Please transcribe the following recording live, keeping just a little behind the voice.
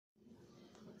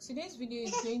Today's video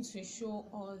is going to show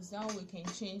us how we can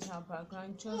change our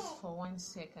background just for 1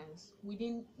 second.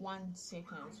 Within 1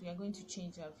 second, we are going to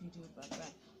change our video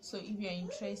background. So if you are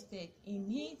interested in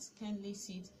it, kindly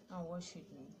sit and watch with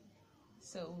me.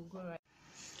 So we'll go right.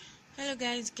 Hello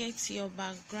guys, get your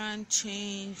background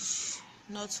changed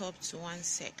not up to 1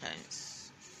 second.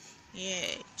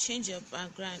 Yeah, change your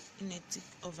background in a tick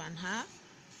of an hour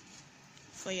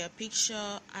for your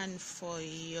picture and for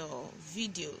your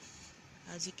video.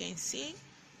 As you can see,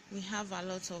 we have a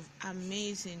lot of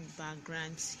amazing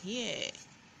backgrounds here.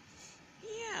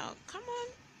 Yeah, come on,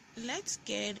 let's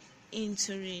get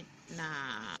into it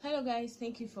now. Hello guys,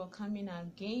 thank you for coming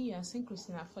again. You are seeing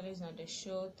Christina follows on the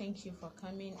show. Thank you for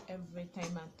coming every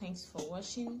time and thanks for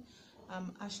watching.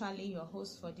 I'm actually your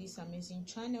host for this amazing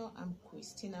channel. I'm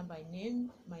Christina by name.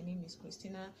 My name is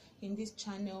Christina. In this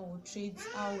channel, we'll trade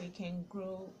how we can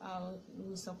grow, how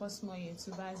we support small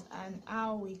YouTubers, and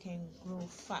how we can grow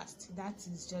fast. That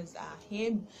is just our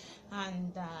aim,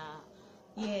 and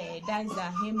yeah, that's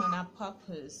our aim and our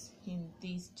purpose in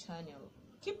this channel.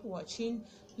 Keep watching.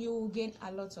 You will gain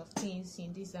a lot of things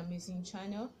in this amazing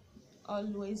channel.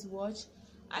 Always watch.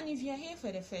 And if you're here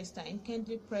for the first time,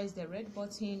 kindly press the red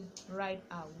button right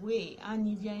away. And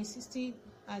if you're insisting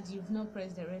and you've not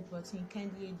pressed the red button,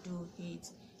 kindly do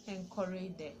it.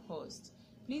 Encourage the host.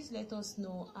 Please let us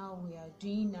know how we are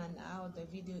doing and how the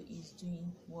video is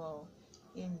doing well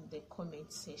in the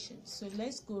comment section. So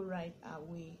let's go right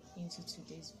away into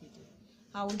today's video.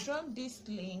 I will drop this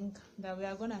link that we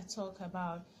are going to talk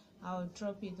about. I'll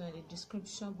drop it on the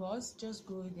description box. Just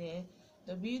go there,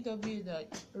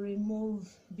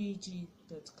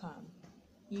 www.removebg.com.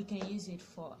 You can use it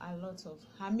for a lot of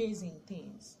amazing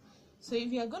things. So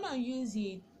if you're gonna use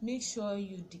it, make sure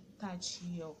you detach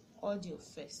your audio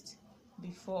first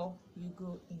before you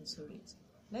go into it.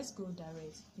 Let's go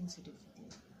direct into the video.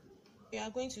 We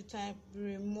are going to type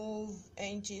remove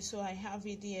ng. So I have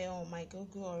it here on my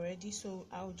Google already, so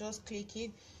I'll just click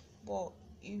it. But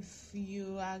if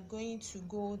you are going to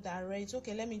go direct,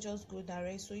 okay, let me just go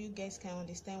direct so you guys can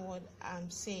understand what I'm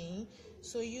saying.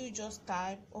 So you just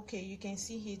type, okay, you can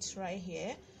see it right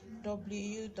here,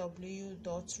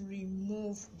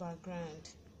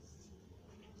 www.removebackground.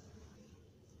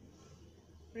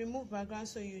 Remove background.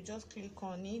 So you just click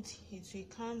on it, it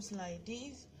comes like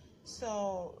this.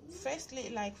 So firstly,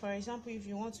 like for example, if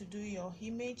you want to do your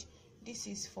image, this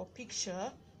is for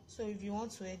picture. So if you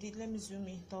want to edit, let me zoom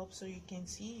it up so you can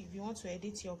see. If you want to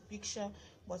edit your picture,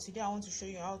 but today I want to show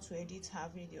you how to edit her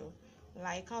video,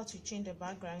 like how to change the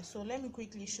background. So let me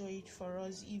quickly show it for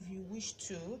us if you wish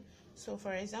to. So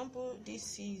for example,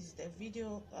 this is the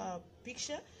video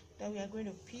picture that we are going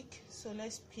to pick. So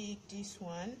let's pick this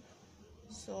one.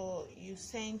 So you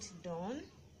send done,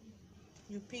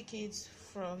 you pick it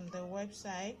from the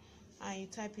website and you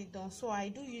type it down. So I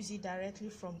do use it directly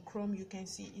from Chrome. You can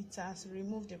see it has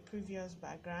removed the previous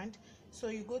background. So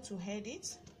you go to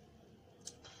edit.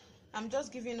 I'm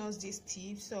just giving us this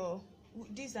tip. So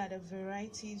these are the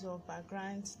varieties of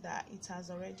backgrounds that it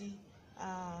has already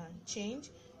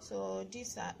changed. So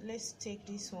these are, let's take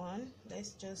this one,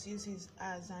 let's just use it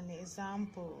as an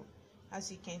example.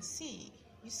 As you can see,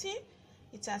 you see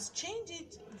it has changed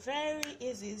it very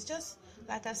easy. It's just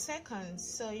like a second.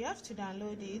 So you have to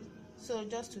download it, so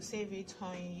just to save it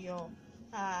on your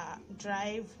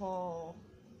drive, or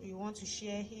you want to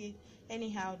share it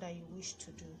anyhow that you wish to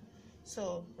do.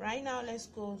 So right now let's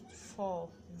go for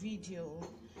video,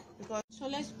 because so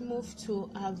let's move to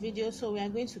our video. So we are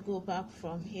going to go back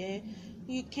from here.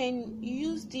 You can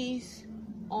use this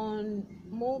on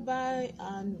mobile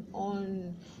and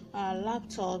on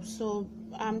laptop. So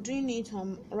I'm doing it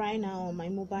on right now on my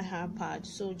mobile iPad.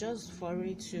 So just for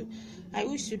it to, I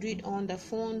wish to do it on the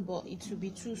phone, but it will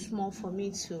be too small for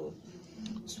me to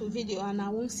video and I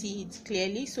won't see it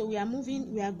clearly. So we are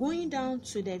going down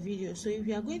to the video. So if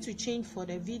you are going to change for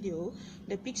the video,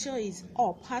 the picture is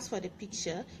up. As for the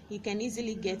picture, you can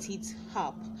easily get it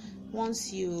up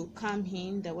once you come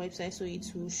in the website, so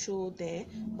it will show there.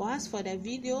 But as for the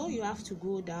video, you have to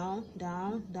go down.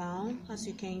 As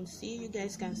you can see, you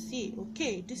guys can see,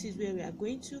 okay, this is where we are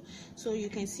going to. So you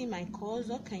can see my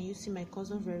cursor. Can you see my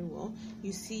cursor very well?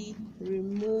 You see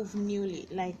remove newly,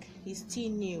 like it's still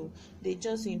new, they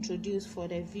just introduced for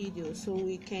the video. So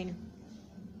we can,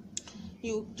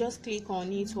 you just click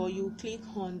on it, or you click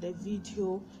on the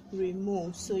video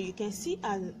remove. So you can see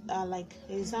like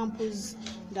examples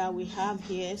that we have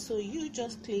here. So you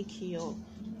just click your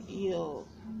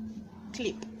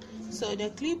clip. So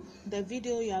the clip, the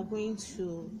video you are going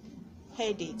to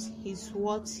edit is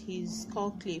what is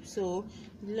called clip. So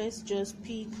let's just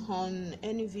pick on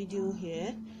any video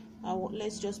here.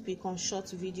 let's just pick on short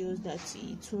videos that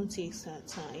it won't take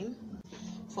time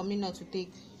for me not to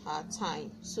take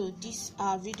time. So this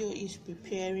video is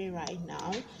preparing right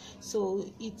now, so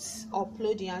it's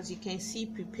uploading. As you can see,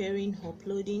 preparing,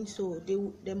 uploading. So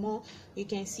the more you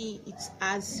can see, it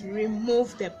has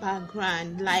removed the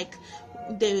background, like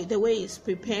the way it's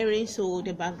preparing. So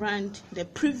the background, the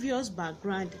previous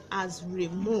background has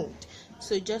removed.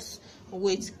 So just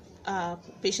wait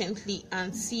patiently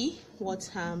and see what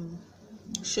I'm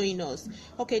showing us.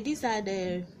 Okay, these are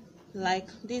the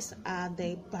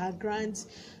backgrounds.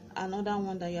 Another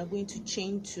one that you are going to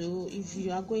change to, if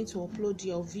you are going to upload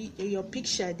your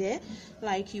picture there,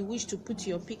 like you wish to put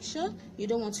your picture, you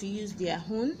don't want to use their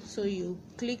own, so you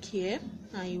click here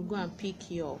and you go and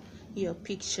pick your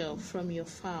picture from your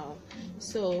file.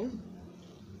 So,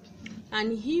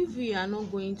 and if we are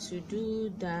not going to do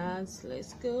that,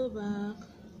 let's go back.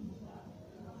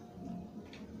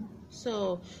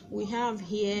 So we have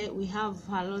here, we have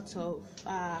a lot of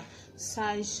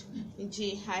search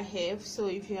GIF. So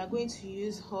if you are going to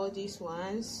use all these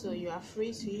ones, so you are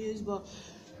free to use, but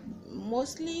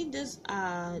mostly these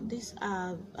are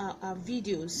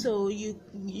videos, so you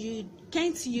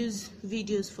can't use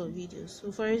videos for videos.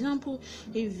 So for example,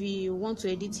 if you want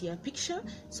to edit your picture,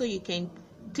 so you can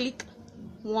click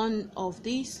one of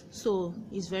these, so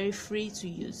it's very free to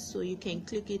use, so you can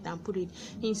click it and put it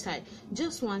inside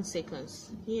just 1 second.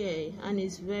 Yeah, and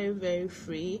it's very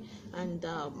free, and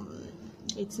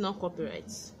it's not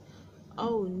copyright.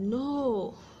 Oh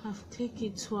no, I've clicked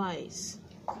it twice.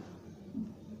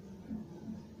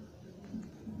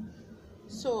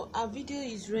 So our video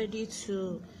is ready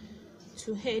to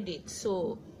edit.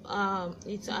 So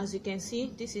it's, as you can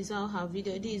see, this is how our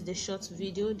video, this is the short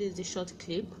video, this is the short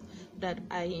clip that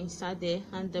I insert there,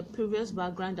 and the previous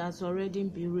background has already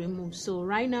been removed. So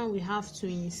right now we have to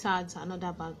insert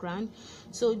another background.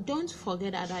 So don't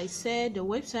forget that I said the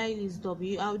website is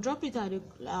I'll drop it at the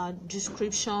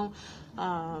description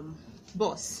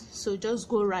box, so just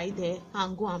go right there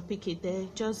and go and pick it there.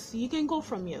 Just, you can go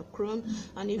from your Chrome,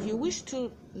 and if you wish to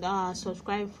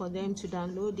subscribe for them to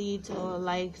download it, or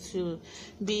like to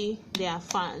be their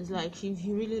fans, like if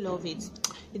you really love it,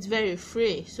 it's very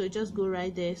free, so just go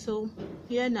right there. So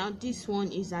here now, this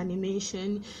one is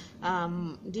animation,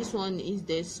 this one is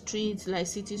the streets, like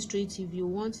city streets, if you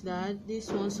want that.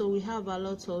 This one, so we have a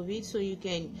lot of it, so you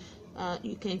can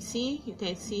see,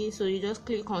 so you just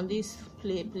click on this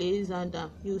place and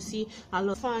you'll see a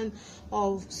lot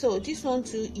of so this one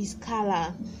too is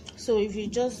color. So if you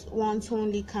just want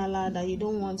only color, that you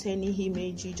don't want any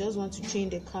image, you just want to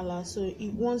change the color, so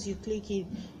once you click it,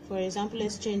 for example,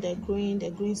 let's change the green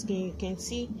skin, you can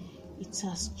see it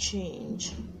has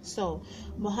changed. So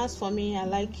but as for me, I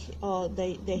like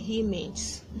the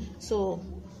image. So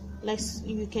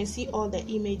you can see all the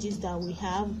images that we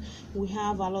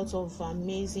have a lot of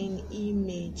amazing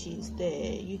images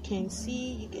there. You can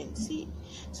see.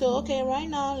 So okay, right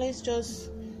now let's just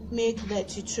make the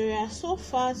tutorial so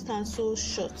fast and so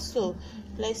short. So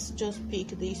let's just pick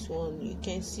this one. You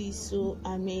can see, so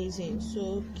amazing,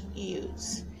 so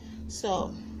cute.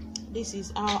 So this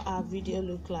is how our video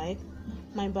look like.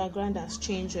 My background has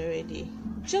changed already.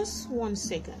 Just 1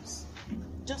 second.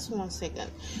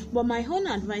 But my own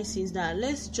advice is that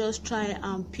let's just try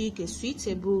and pick a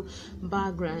suitable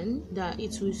background, that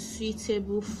it will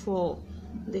suitable for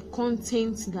the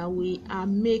content that we are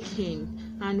making,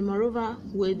 and moreover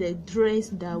with the dress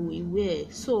that we wear.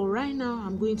 So right now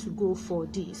I'm going to go for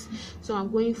this. So I'm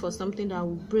going for something that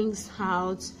will brings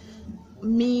out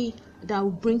me, that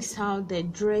will brings out the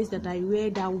dress that I wear,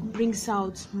 that will brings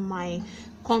out my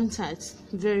contact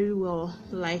very well,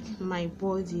 like my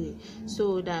body,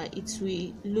 so that it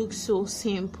will look so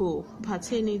simple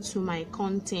pertaining to my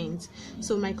content.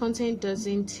 So my content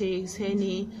doesn't take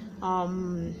any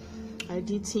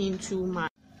editing too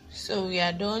much. So we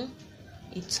are done.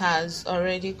 It has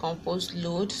already composed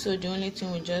load, so the only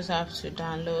thing we just have to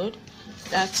download,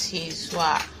 that is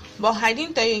what. But I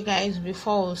didn't tell you guys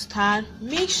before we start,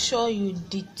 make sure you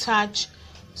detach.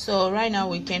 So right now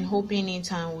we can open it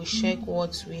and we check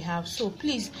what we have. So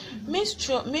please make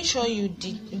sure you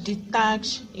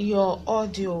detach your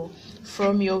audio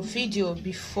from your video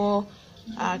before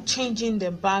changing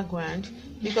the background,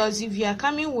 because if you are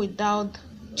coming without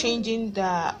changing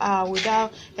the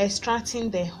without extracting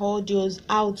the audios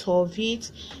out of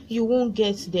it, you won't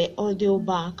get the audio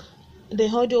back. The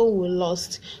audio will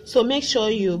lost. So make sure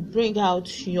you bring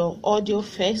out your audio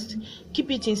first,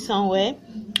 keep it in somewhere,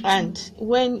 and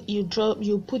when you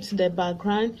put the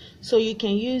background, so you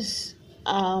can use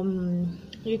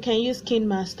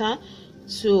KineMaster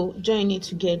to join it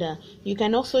together. You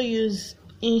can also use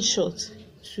InShot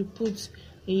to put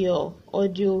your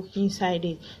audio inside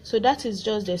it. So that is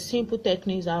just the simple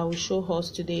techniques that I will show us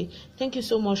today. Thank you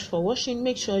so much for watching.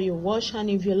 Make sure you watch, and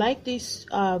if you like this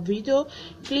video,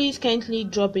 please kindly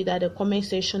drop it at the comment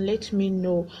section. Let me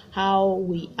know how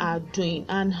we are doing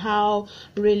and how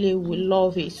really we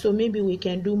love it, so maybe we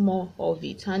can do more of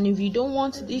it. And if you don't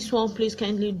want this one, please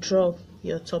kindly drop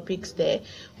your topics there,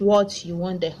 what you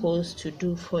want the host to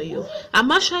do for you. I'm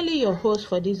actually your host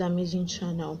for this amazing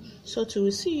channel, so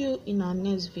to see you in our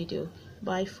next video.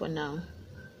 Bye for now.